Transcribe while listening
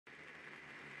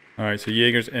Alright, so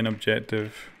Jaeger's in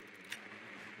objective.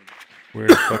 Where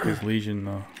the fuck is Legion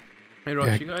though? Hey Ross,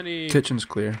 Yeah, you got any... Kitchen's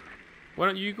clear. Why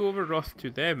don't you go over, Ross, to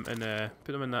them and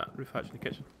put them in that roof hatch in the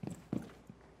kitchen?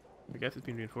 I guess it's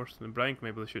been reinforced, and then Brian can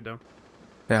maybe shoot down.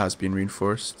 It has been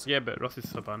reinforced. Yeah, but Ross is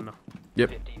sub-on now. Yep.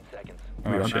 15 seconds.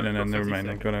 Oh shit, no, Ross never is mind.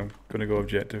 I'm second. gonna go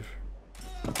objective.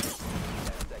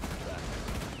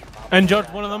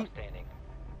 Injured, one of them. Standing.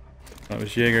 That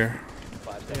was Jaeger.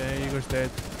 5 seconds. Yeah, Igor's dead.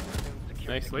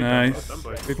 Nice, Nice. Done,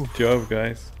 boys. Good job,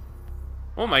 guys.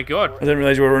 Oh my god. I didn't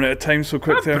realize we were running out of time so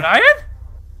quick there. Brian?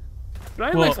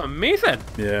 Brian What? looks amazing.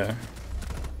 Yeah.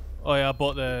 Oh yeah, I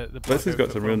bought the This has black got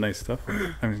outfit some from real nice stuff.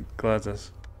 I'm glad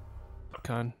this.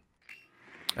 Can.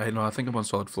 I know. I think I'm on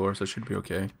solid floor, so it should be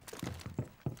okay.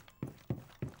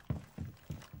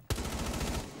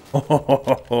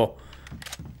 Oh,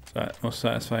 that most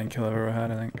satisfying kill I've ever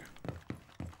had, I think.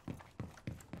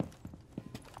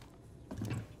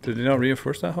 Did they not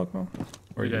reinforce that Hogmo?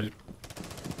 Or We you did.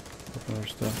 just put other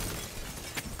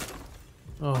stuff?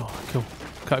 Oh, cool.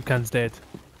 Capcan's dead.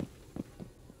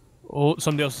 Oh,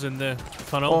 somebody else is in the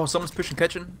tunnel. Oh, someone's pushing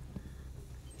kitchen.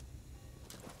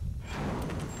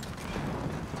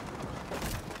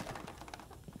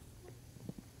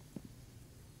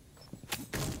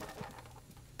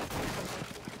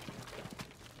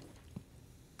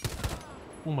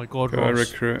 Oh my god, Got a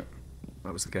Ross. recruit.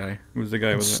 That was the guy. Who was the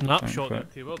guy with it? Snapshot Thanks,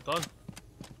 that too, well done.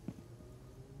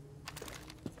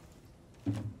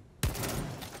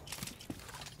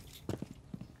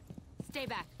 Stay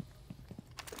back.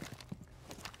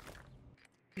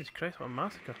 Jesus Christ, what a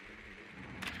massacre.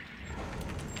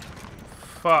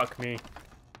 Fuck me.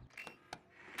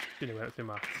 Didn't went through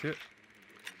my suit.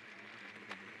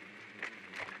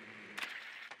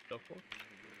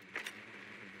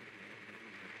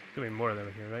 There'll be more of them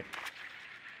in here, right?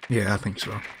 Yeah, I think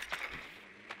so.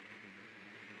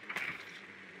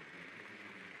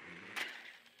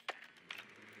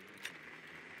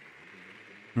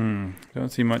 Don't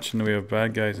see much in the way of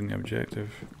bad guys in the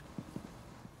objective.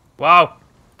 Wow!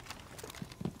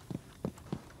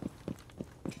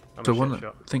 I'm The a one shit that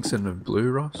shot. thinks in the blue,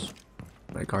 Ross?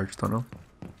 Like Arch Tunnel?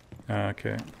 Ah,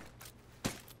 okay. I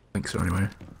think so anyway.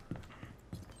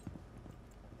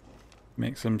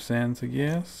 Makes some sense, I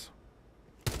guess.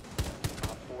 Op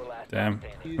 4 last Damn.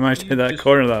 standing. I managed to hit that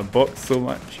corner of that box so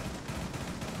much.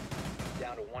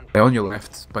 Down to 1. Yeah, on your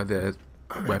left by the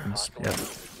weapons. Yeah.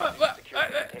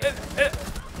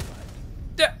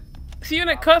 Yeah. See when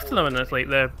it cuts to them and it's like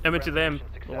the image of them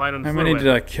lying on the How floor. many like-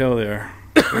 did I kill there?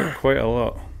 Quite a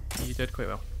lot. You did quite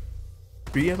well.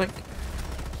 3, I think.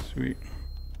 Sweet.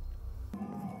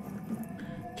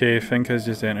 Okay, Fink has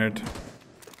just entered.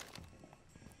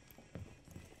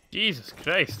 Jesus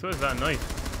Christ, what is that noise?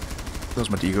 That was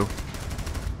my Deagle.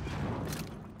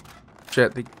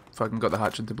 Shit, they fucking got the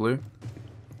hatch into blue.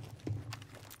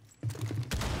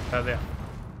 Out there.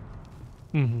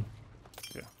 Mm-hmm.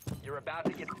 You're about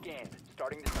to get scanned.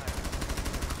 Starting the timer.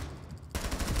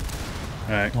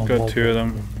 Alright, got 2 of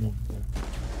them. You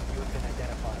have been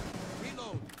identified.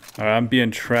 Alright, I'm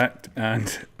being tracked and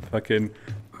fucking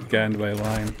scanned by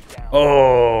line.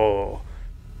 Oh!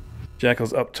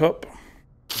 Jackal's up top.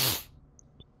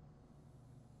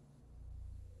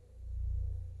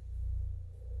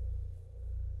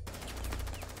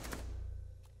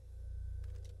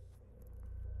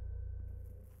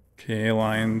 Okay,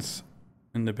 Lion's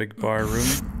in the big bar room.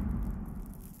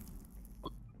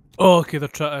 Oh, okay, they're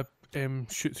trying to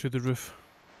shoot through the roof.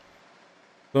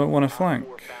 Don't want to flank.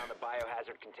 Four found a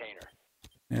biohazard container.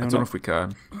 Yeah, I don't know if we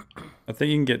can. I think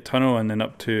you can get tunnel and then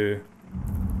up to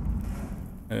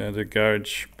the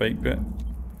garage bike bit.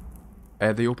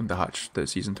 They opened the hatch that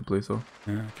sees into blue though.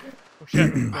 Yeah, okay. Oh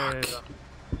shit. Where is that?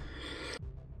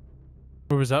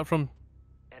 Where was that from?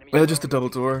 Enemy Just a double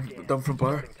door, done from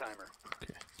bar. starting timer.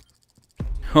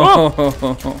 Oh!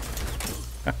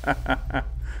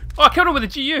 Oh, I killed him with a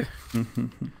GU!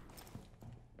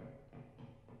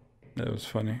 That was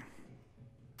funny.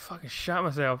 Fucking shot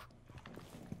myself.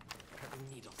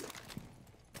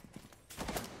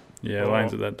 Yeah, Oh.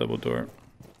 Lion's at that double door.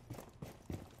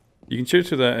 You can shoot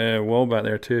through that wall back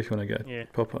there too if you want to get Yeah. a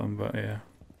pop at him, but yeah.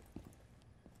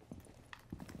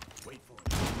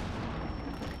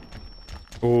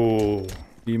 Oh,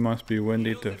 he must be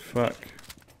windy to fuck.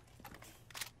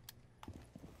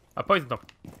 I poisoned him.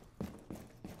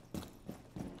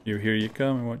 You hear you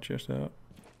come and watch yourself.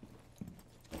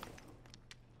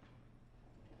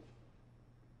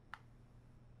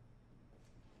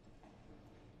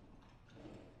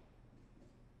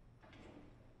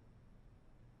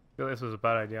 I feel like this was a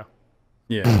bad idea.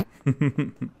 Yeah.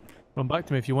 Run back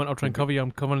to me if you want. I'll try and cover you.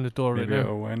 I'm covering the door right Maybe now.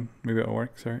 it'll win. Maybe it'll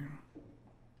work, sorry.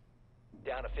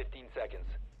 Down to 15 seconds.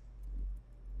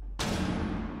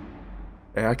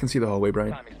 I can see the hallway,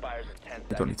 Brian. Time expires in 10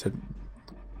 You don't need seconds.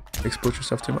 to expose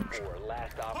yourself too much. 4,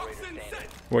 last operator standing.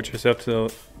 Watch yourself to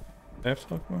the left,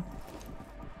 Hawkman.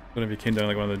 Don't know if you came down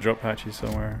like one of the drop hatches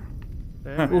somewhere.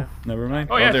 Yeah, Huh, yeah. never mind.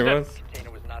 Oh, yeah, there shit. was.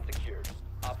 Container was not secured.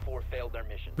 Op 4 failed their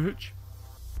mission. Booch.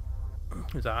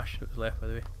 There's Ash that was left, by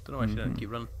the way. Don't know why she didn't keep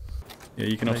running. Yeah,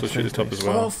 you can also Nice, shoot the nice, top nice. as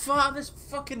well. fuck, this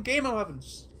fucking game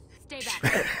 11's. Stay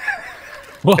back.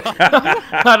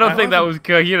 I don't think that was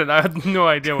coherent. I had no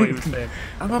idea what he was saying.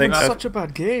 I'm having that's- such a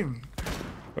bad game.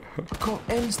 I got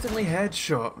instantly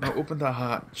headshot when I opened that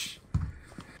hatch.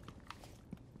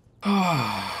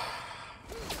 Oh,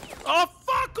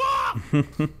 fuck off!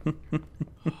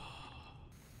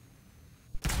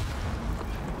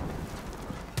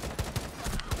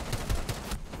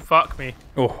 Fuck me.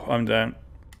 Oh, I'm down.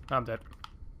 I'm dead.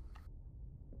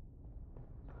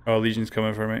 Oh, Legion's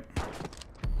coming for me.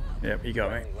 Yep, he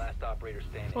got me. Last operator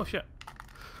standing. Oh shit.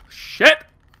 Shit!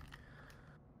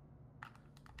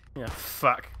 Yeah,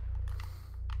 fuck.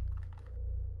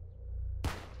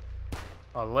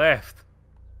 I left.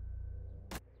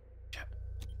 Shit.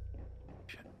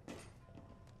 Shit.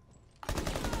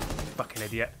 Fucking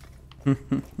idiot.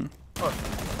 Oh,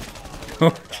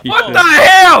 What Jesus. the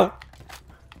hell?!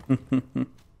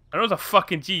 I know it's a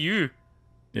fucking GU.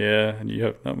 Yeah, and you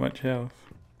have not much health.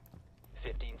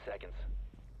 15 seconds.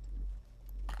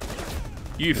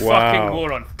 You Wow. fucking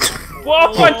moron.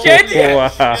 What a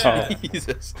genius! Wow.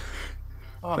 Jesus.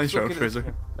 Oh, I'm Nice so round, good at Fraser.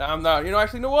 this game. Nah, I'm not. You know,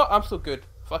 actually, you know what? I'm so good.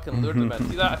 Fucking lured him in.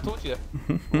 See that? I told you.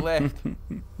 Left.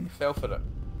 He fell for it.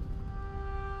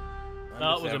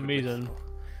 That was amazing.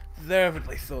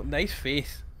 Deservedly so. Nice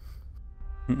face.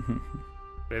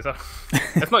 Fraser.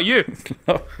 It's not you.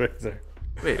 Oh, Fraser.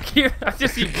 Wait. I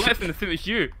just see Blitz and assume it's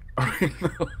you.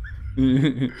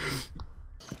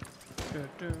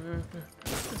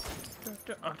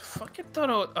 I fucking don't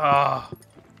know. Ah.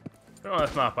 I don't know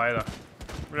this map either.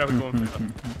 Where are we going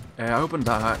for I opened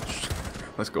that hatch.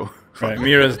 Let's go. Right,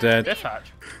 Mira's dead. this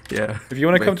hatch? Yeah. If you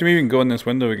want to Wait. come to me, we can go in this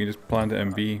window. We can just plant it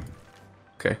in B.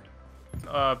 Okay.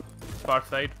 Far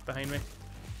side behind me.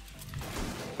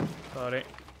 Sorry.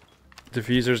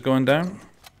 Diffuser's going down.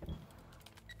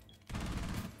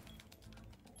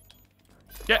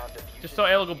 Yeah, just saw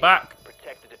Ella go back.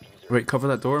 Protect the diffuser. Wait, cover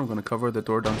that door. I'm gonna cover the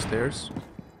door downstairs.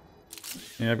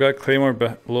 Yeah, I've got a claymore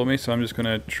below me, so I'm just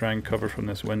gonna try and cover from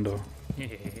this window.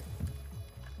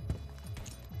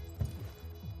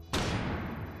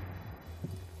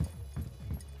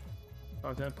 I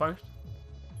was getting punched.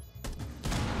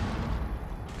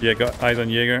 Yeah, got eyes on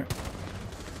Jaeger.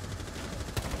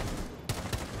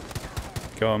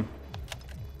 Go on.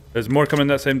 There's more coming in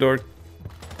that same door.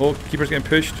 Oh, keeper's getting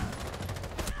pushed.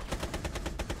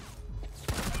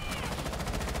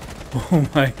 Oh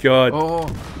my god. Oh,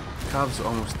 Cav's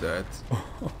almost dead.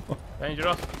 Behind you,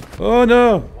 Ross. Oh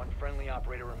no! One friendly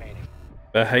operator remaining.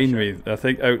 Behind me. I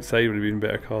think outside would have been a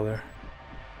better call there.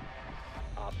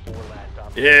 Op 4 last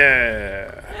operator.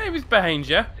 Yeah! Yeah, he was behind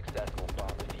you. Successful bomb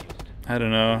defused. I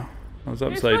don't know. I was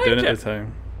upside behind down you. at the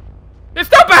time.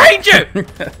 It's not behind you!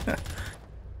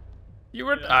 You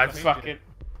were. Ah, fucking.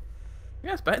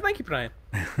 Yes, but thank you, Brian.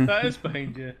 That is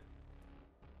behind you.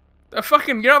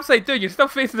 Fucking, you're upside down. You're still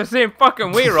facing the same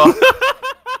fucking way, Ross.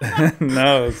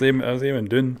 No, I was aiming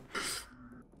down.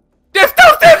 You're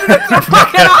still facing the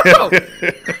fucking asshole!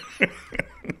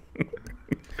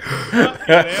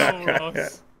 Hell,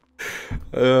 Ross.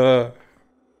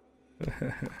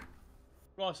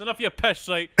 Ross, enough of your piss,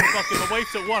 right? Fucking, my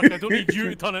wife's at work. I don't need you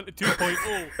to turn into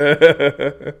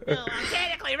 2.0. No, I'm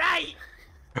technically right.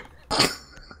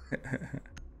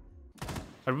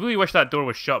 I really wish that door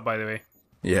was shut, by the way.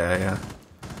 Yeah, yeah.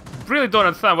 Really don't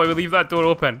understand why we leave that door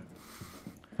open.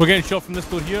 We're getting shot from this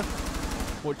door here.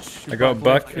 Watch. I got back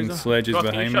Buck left, and Fraser. Sledges Ross,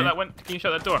 can you behind shut me. can you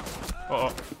shut that door? Uh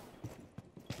oh.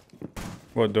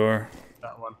 What door?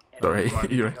 That one.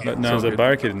 Alright, you're right. No, there's a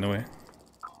barricade in the way.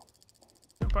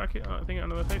 Barricade? I think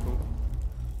another table.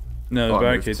 No, the Oh, I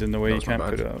barricade's moved. in the way. That You was my can't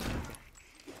put bad. it up.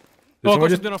 Oh, I someone got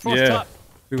something on our first chat.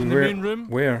 In the Where? main room.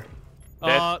 Where?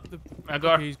 I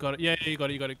got Okay, he's got it. Yeah, you got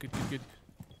it. Good, good, good.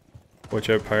 Watch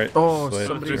out, pirate. Oh, Sledge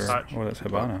somebody's- or- Oh, that's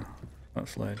Habana. Not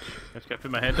Sledge. Just gotta put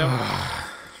my head down.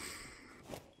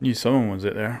 Knew someone was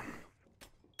it there.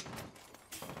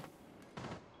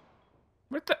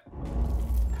 Where the?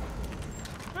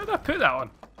 Where did I put that one?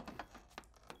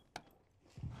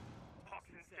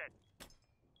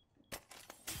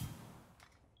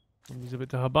 He's a bit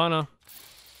to Habana.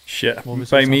 Shit. Well, we By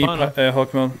said me, Habana.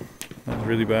 Hawkmill. That was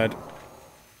really bad.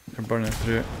 They're burning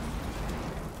through it.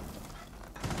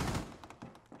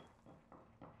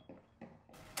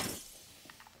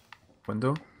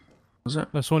 Window? Was it?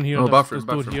 This one here. Oh, this, bathroom, this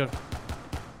door bathroom. here.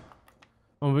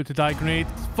 I'm about to die. Grenade.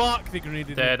 Fuck, they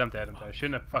grenaded me. I'm dead.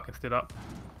 Shouldn't have fucking stood up.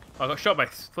 I got shot by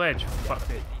sledge. Fuck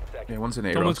me. Yeah, one's in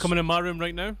A. Someone's Ross. coming in my room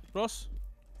right now, Ross.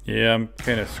 Yeah, I'm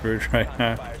kind of screwed right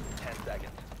now. Fires in 10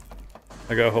 seconds.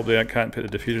 I gotta hope they can't put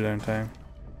the diffuser down in time.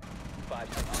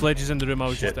 5 seconds. Sledge is in the room I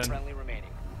was Shit. just in. Friendly remaining.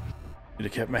 Should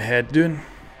have kept my head doing.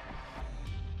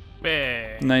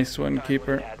 Bang. Nice one, Time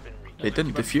keeper. limit has been reached. They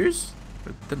didn't defuse?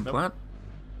 They didn't Nope. plant?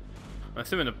 I'm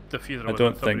assuming the diffuser I was don't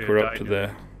on somebody think who we're up died.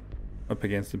 to up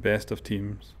against the best of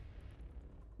teams.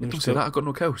 They're Don't say still, that, I got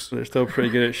no kills. they're still pretty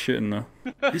good at shooting though.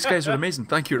 These guys are amazing.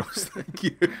 Thank you, Ross. Thank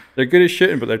you. They're good at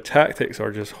shooting, but their tactics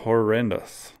are just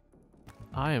horrendous.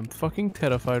 I am fucking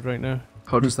terrified right now.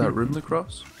 How does that room look,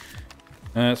 Ross?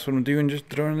 That's what I'm doing, just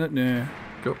throwing it now.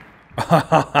 Go.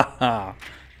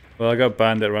 Well, I got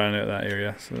bandit running out of that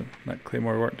area, so that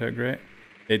claymore worked out great.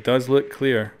 It does look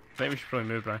clear. I think we should probably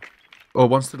move, Brian. Oh,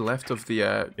 one's to the left of the,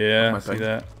 Yeah, of my see thing.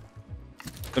 that.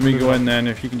 Let me go in then,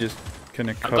 if you can just kind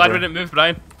of I'm cover. glad we didn't move,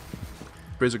 Brian.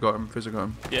 Fraser got him, Fraser got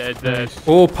him. Yeah, Nice.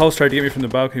 Oh, Pulse tried to get me from the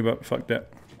balcony, but fucked it.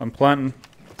 I'm planting.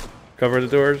 Cover the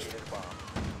doors.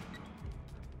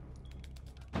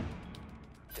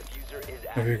 Diffuser is If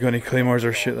active. you've got any claymores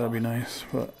or shit, that'd be nice.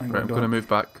 But I Right, I'm don't. gonna move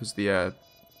back because the,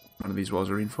 one of these walls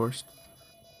are reinforced.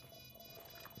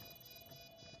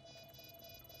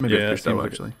 Maybe Yeah, I that pushed out, seems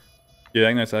like actually. Yeah, I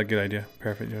think that's a good idea.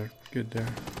 Perfect, you're good there.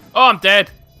 Oh, I'm dead.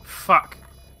 Fuck.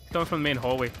 He's coming from the main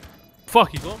hallway.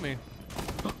 Fuck, he got me.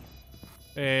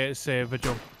 It's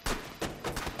Vigil.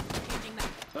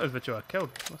 That was Vigil I killed.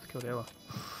 Must have killed Ella.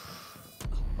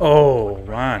 Oh,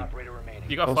 man. Operator remaining.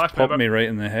 You got a Pulse flash, popped remember? me right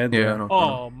in the head Yeah, I there. know.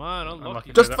 Oh man, unlucky.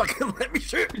 Unlucky. Just that. fucking let me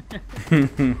shoot!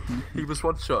 He was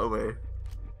one shot away.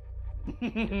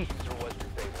 Diffuser was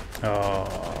disabled. Oh.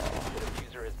 The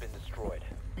diffuser has been destroyed.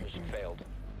 Mission failed.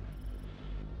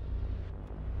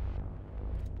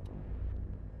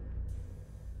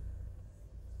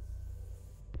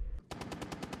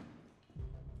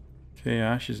 Okay,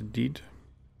 Ash is dead.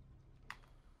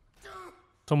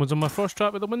 Someone's on my frost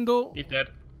trap at the window. He's dead.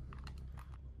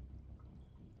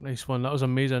 Nice one, that was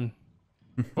amazing.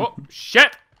 Oh,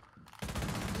 shit!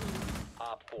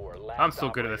 Op 4, last I'm so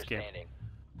good at this operator game. standing.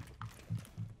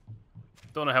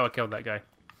 Don't know how I killed that guy.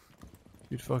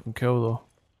 Good fucking kill though.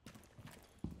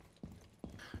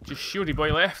 Just shieldy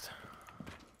boy left.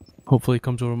 Hopefully he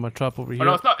comes over my trap over here. Oh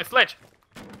no, it's not. It's Sledge.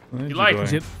 Where'd You you lied. go?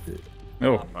 Is it?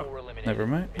 Oh, Op 4 eliminated. never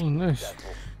mind. Oh, nice.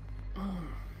 Successful.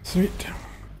 Sweet.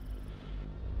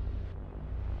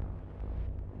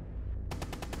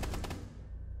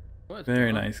 What is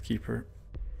Very going on? nice, keeper.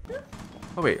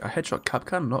 Oh wait, I headshot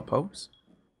Capcan, not Pulse?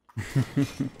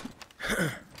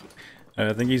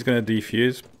 I think he's gonna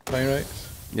defuse Pyrites.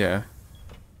 Yeah.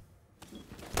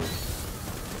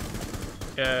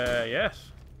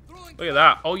 Yes. Look at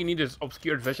that. All you need is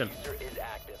obscured vision. Diffuser is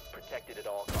active. Protected at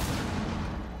all costs.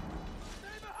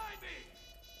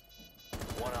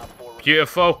 One Op 4 remaining.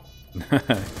 Beautiful.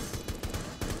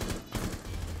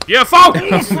 Beautiful!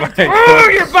 Oh,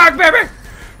 you're back, baby!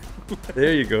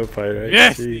 There you go, Pyrites.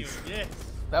 Yes! Jeez. Yes.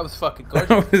 That was fucking gorgeous.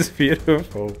 That was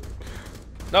beautiful.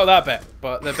 Not that bit,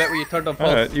 but the bit where you turned on pulse.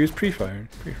 Alright, he was pre-fired.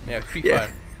 Yeah,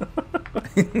 pre-fire.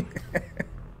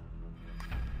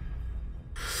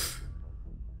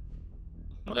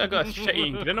 Look, I got a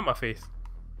shitty grin on my face.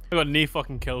 I got no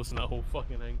fucking kills in that whole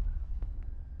fucking thing.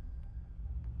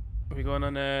 Are we going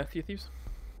on Sea of Thieves?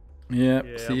 Yeah,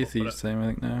 Yeah, see I'll you go for thieves it. time, I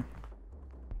think now.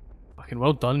 Fucking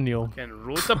well done, Neil. Fucking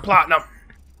road to platinum.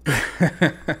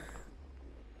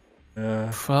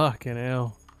 Uh, Fucking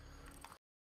hell.